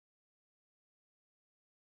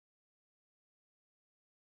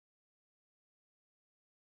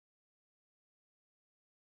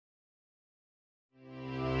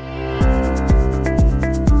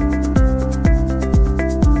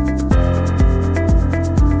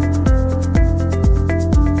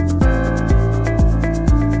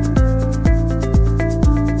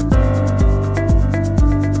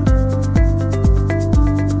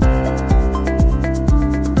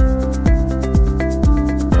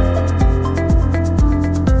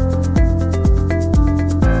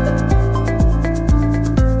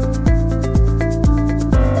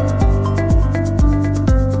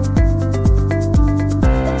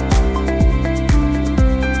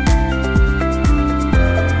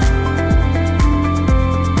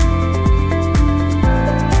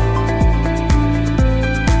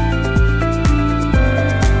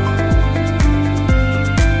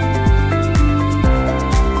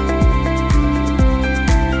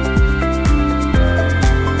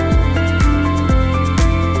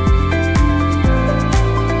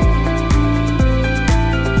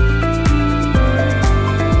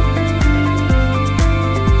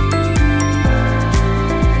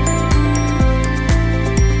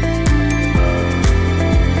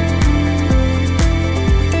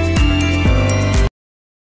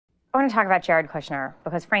want to talk about Jared Kushner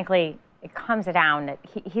because, frankly, it comes down that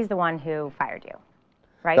he's the one who fired you,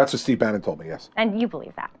 right? That's what Steve Bannon told me, yes. And you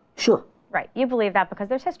believe that? Sure. Right. You believe that because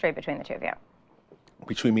there's history between the two of you.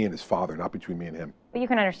 Between me and his father, not between me and him. But you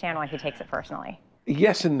can understand why he takes it personally.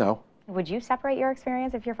 Yes and no. Would you separate your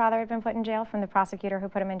experience if your father had been put in jail from the prosecutor who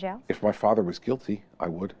put him in jail? If my father was guilty, I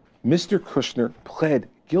would. Mr. Kushner pled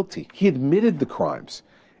guilty. He admitted the crimes.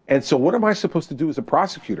 And so what am I supposed to do as a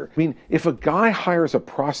prosecutor? I mean, if a guy hires a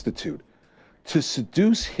prostitute to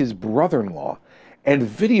seduce his brother-in-law and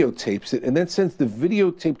videotapes it and then sends the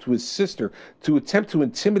videotape to his sister to attempt to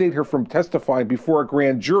intimidate her from testifying before a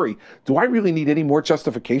grand jury, do I really need any more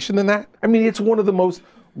justification than that? I mean, it's one of the most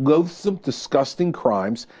loathsome, disgusting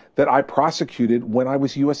crimes that I prosecuted when I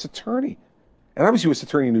was U.S. attorney. And I was U.S.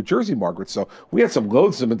 attorney in New Jersey, Margaret, so we had some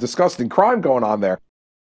loathsome and disgusting crime going on there.